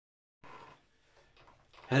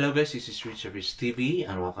Hello guys, this is Rich Service TV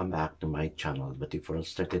and welcome back to my channel. But before I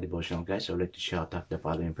start the devotional guys, I would like to shout out the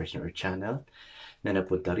following person or channel na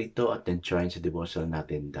napunta rito at then-join sa devotional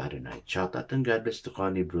natin the other night. Shout out and God bless to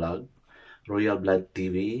Connie Vlog, Royal Blood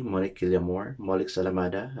TV, Monique Killamore, Molik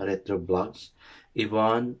Salamada, Retro Vlogs,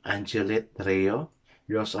 Yvonne Angelit Reo,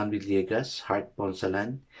 Rosan Villegas, Heart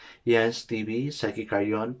Ponsalan, Yans TV, Psyche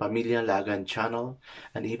Carion, Pamilya Lagan Channel,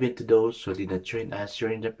 and even to those who did not join us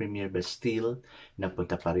during the premiere but still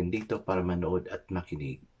napunta pa rin dito para manood at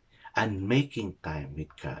makinig. And making time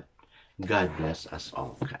with God. God bless us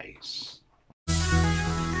all, guys.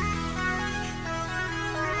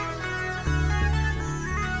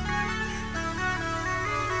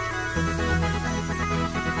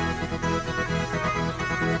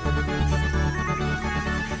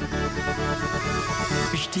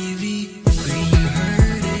 Rich TV, where you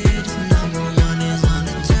heard it, number one is on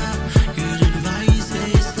the top. Good advice,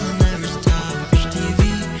 they'll never stop. Rich TV,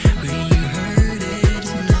 where you heard it,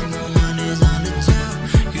 number one is on the top.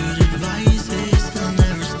 Good advice, they'll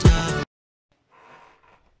never stop.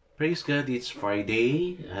 Praise God, it's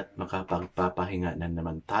Friday at makapagpapahinga na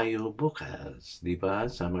naman tayo bukas.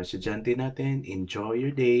 Diba? Sa mga estudyante natin, enjoy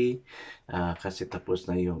your day kasi tapos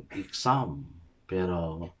na yung exam.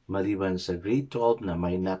 Pero maliban sa grade 12 na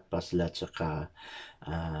may NAT pa sila tsaka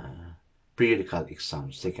periodical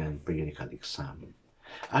exam, second periodical exam.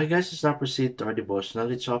 Alright guys, let's now proceed to our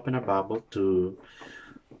devotional. Let's open our Bible to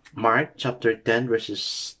Mark chapter 10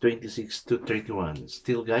 verses 26 to 31.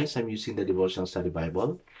 Still guys, I'm using the devotional study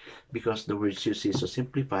Bible because the words used is so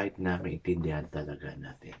simplified na maintindihan talaga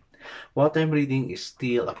natin. What I'm reading is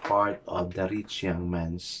still a part of the rich young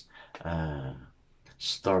man's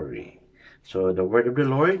story. So the word of the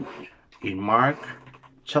Lord in Mark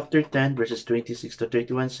chapter 10 verses 26 to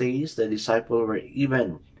 31 says, the disciples were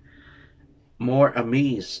even more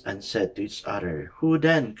amazed and said to each other, "Who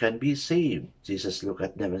then can be saved?" Jesus looked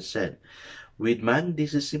at them and said, "With man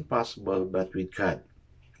this is impossible, but with God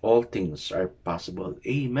all things are possible."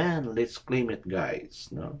 Amen. Let's claim it, guys.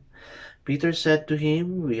 No? Peter said to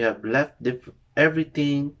him, "We have left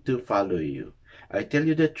everything to follow you." "I tell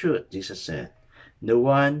you the truth," Jesus said. "No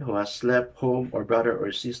one who has left home or brother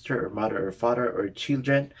or sister or mother or father or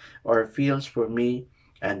children or fields for me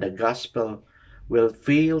and the gospel will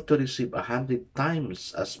fail to receive 100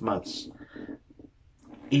 times as much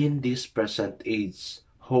in this present age,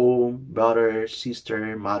 home, brother,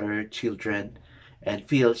 sister, mother, children, and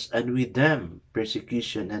fields, and with them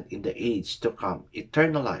persecution, and in the age to come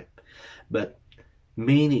eternal life. But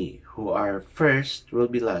many who are first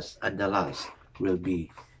will be last, and the last will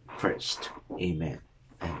be first." Amen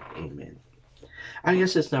and amen. I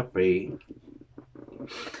guess let's now pray.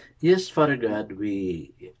 Yes, Father God,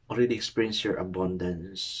 we already experience your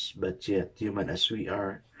abundance, but yet, human as we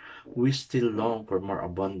are, we still long for more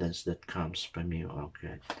abundance that comes from you,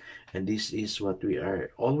 okay? And this is what we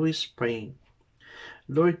are always praying.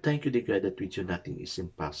 Lord, thank you, dear God, that with you nothing is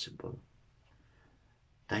impossible.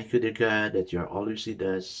 Thank you, dear God, that you are always with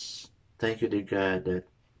us. Thank you, dear God, that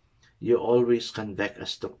you always convict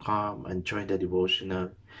us to come and join the devotional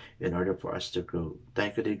in order for us to grow.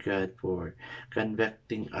 Thank you, dear God, for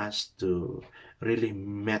convicting us to really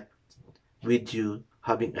meet with you,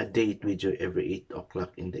 having a date with you every 8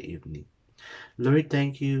 o'clock in the evening. Lord,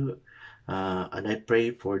 thank you. And I pray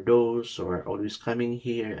for those who are always coming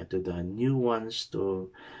here and to the new ones to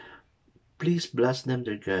please bless them,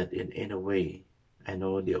 dear God, in a way. I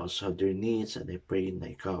know they also have their needs, and I pray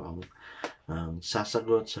na ikaw ang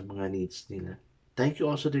sasagot sa mga needs nila. Thank you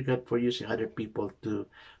also, dear God, for using other people to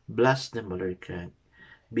bless them, Lord God,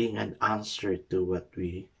 being an answer to what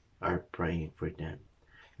we are praying for them.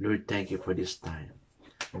 Lord, thank you for this time.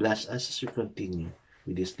 Bless us as we continue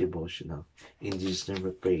with this devotional. In Jesus' name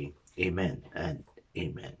we pray. Amen and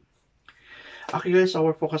amen. Okay guys,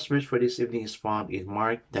 our focus verse for this evening is found in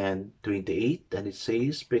Mark 10:28, and it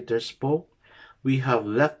says, Peter spoke, "We have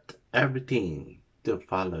left everything to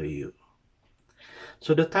follow you."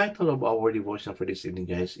 So the title of our devotion for this evening,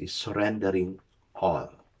 guys, is Surrendering All.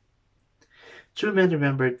 Two men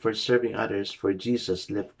remembered for serving others for Jesus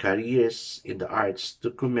left careers in the arts to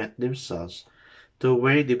commit themselves to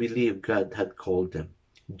where they believed God had called them.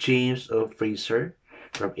 James O. Fraser,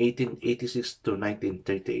 from 1886 to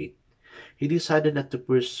 1938. He decided not to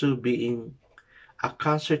pursue being a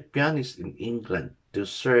concert pianist in England to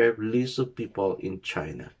serve lists of people in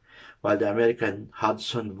China, while the American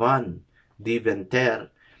Hudson Van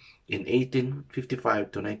Deventer in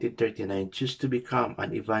 1855 to 1939 chose to become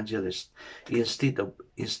an evangelist instead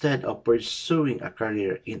of pursuing a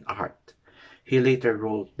career in art. He later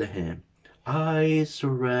wrote the hymn, "I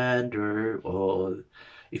surrender all,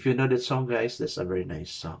 If you know that song, guys, that's a very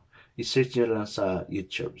nice song. I-search nyo lang sa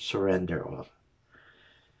YouTube, Surrender All.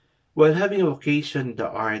 While having a vocation in the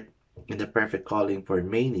art and the perfect calling for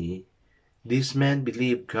many, these men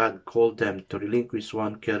believed God called them to relinquish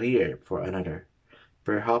one career for another.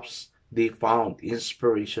 Perhaps they found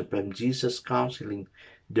inspiration from Jesus counseling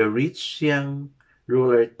the rich young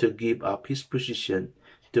ruler to give up his position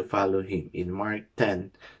to follow him in Mark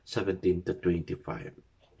 10:17-25.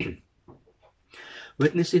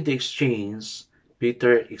 Witnessing the exchange,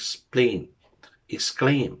 Peter exclaimed,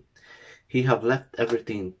 "He have left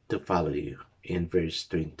everything to follow you," in verse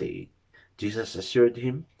 28. Jesus assured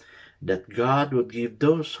him that God would give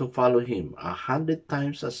those who follow him 100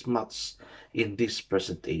 times as much in this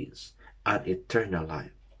present age, an eternal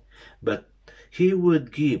life. But he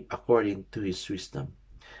would give according to his wisdom.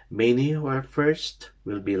 Many who are first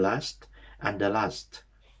will be last, and the last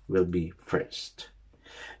will be first.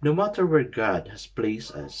 No matter where God has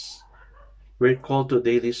placed us, we're called to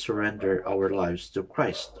daily surrender our lives to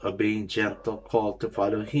Christ, obeying gentle call to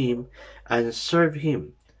follow him and serve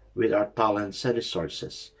him with our talents and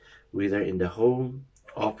resources, whether in the home,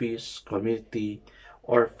 office, community,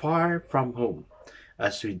 or far from home.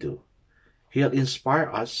 As we do, he'll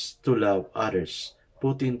inspire us to love others,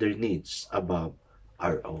 putting their needs above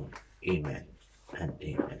our own. Amen and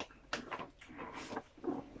amen.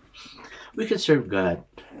 We can serve God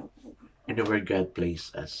anywhere God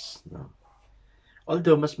placed us. No?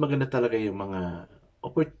 Although, mas maganda talaga yung mga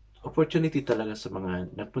opportunity talaga sa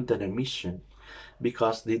mga nagpunta ng mission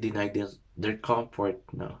because they deny their comfort,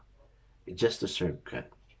 no, just to serve God.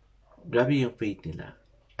 Grabe yung faith nila.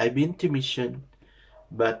 I've been to mission,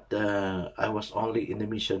 but I was only in the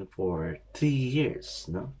mission for 3 years,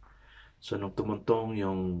 no? So, nung tumuntong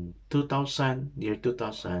yung year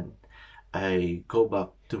 2000, I go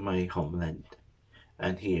back to my homeland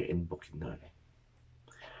and here in Bukidnon.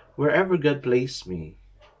 Wherever God placed me,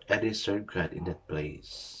 I did serve God in that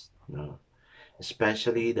place, no?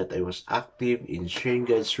 Especially that I was active in sharing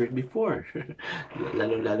God's word before.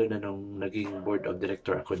 Lalo-lalo na nung naging board of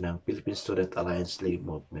director ako ng Philippine Student Alliance Slave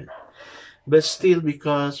Movement. But still,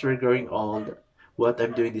 because we're growing old, what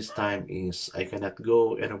I'm doing this time is I cannot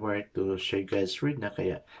go anywhere to share God's word na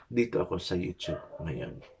kaya dito ako sa YouTube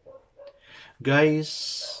ngayon.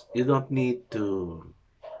 Guys, you don't need to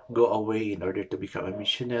go away in order to become a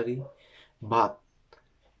missionary, but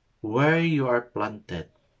where you are planted,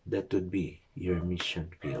 that would be your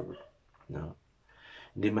mission field. No?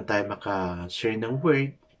 Hindi man tayo maka-share ng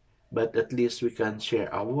word, but at least we can share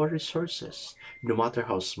our resources, no matter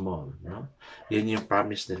how small. No? Yan yung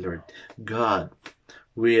promise ni Lord. God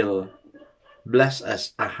will bless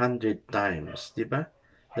us 100 times. Diba?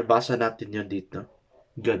 Nabasa natin yun dito.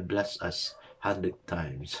 God bless us 100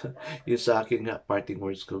 times. Yung sa akin nga, parting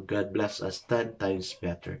words ko, God bless us 10 times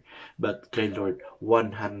better. But kay Lord,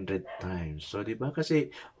 100 times. So, di ba?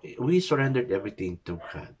 Kasi we surrendered everything to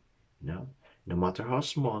God. No? No matter how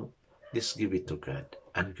small, just give it to God.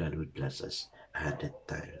 And God will bless us 100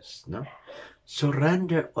 times. No?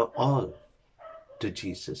 Surrender all to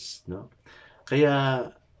Jesus. No?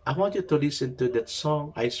 Kaya, I want you to listen to that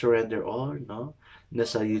song, I Surrender All. No?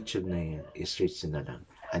 Nasa YouTube na yan. I-search na lang.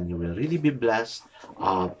 And you will really be blessed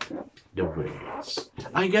of the words.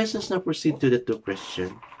 I guys, let's now proceed to the 2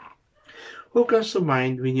 questions. Who comes to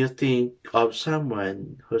mind when you think of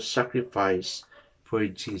someone who sacrificed for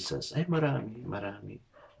Jesus? Ay, marami.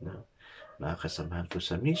 No? Mga kasamahan ko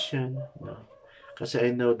sa mission. No? Kasi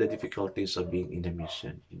I know the difficulties of being in a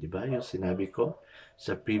mission. Di ba? Yung sinabi ko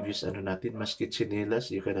sa previous natin, maski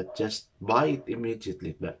chinelas, you cannot just buy it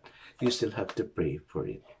immediately, but you still have to pray for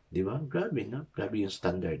it. Di ba? Grabe, no? Grabe yung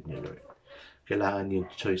standard ni Lord. Kailangan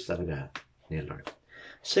yung choice talaga ni Lord.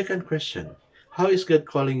 Second question, how is God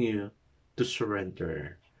calling you to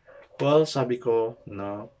surrender? Well, sabi ko,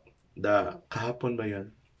 no, kahapon ba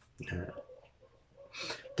yun?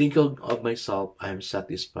 Thinking of myself, I'm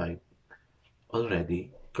satisfied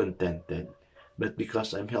already, contented. But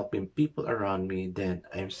because I'm helping people around me, then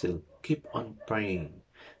I'm still keep on praying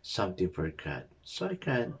something for God. So I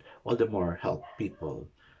can all the more help people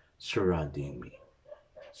surrounding me.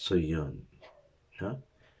 So yun. No?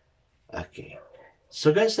 Okay.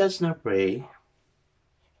 So guys, let's now pray.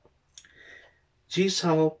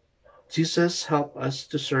 Jesus help us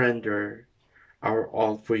to surrender our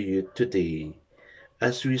all for you today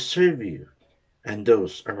as we serve you and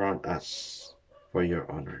those around us for your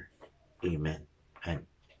honor. Amen and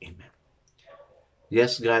amen.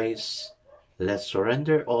 Yes, guys, let's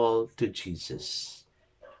surrender all to Jesus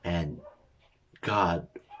and God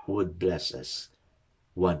would bless us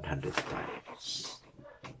 100 times.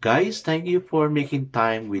 Guys, thank you for making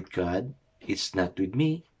time with God. it's not with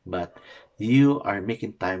me, but you are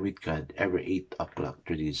making time with God every 8 o'clock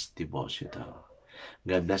through this devotional.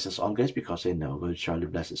 God bless us all, guys, because I know God surely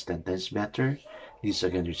bless us 10 times better. This is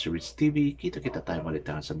again Richard TV. Kita-kita tayo ulit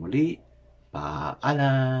sa muli.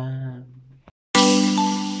 Paalam!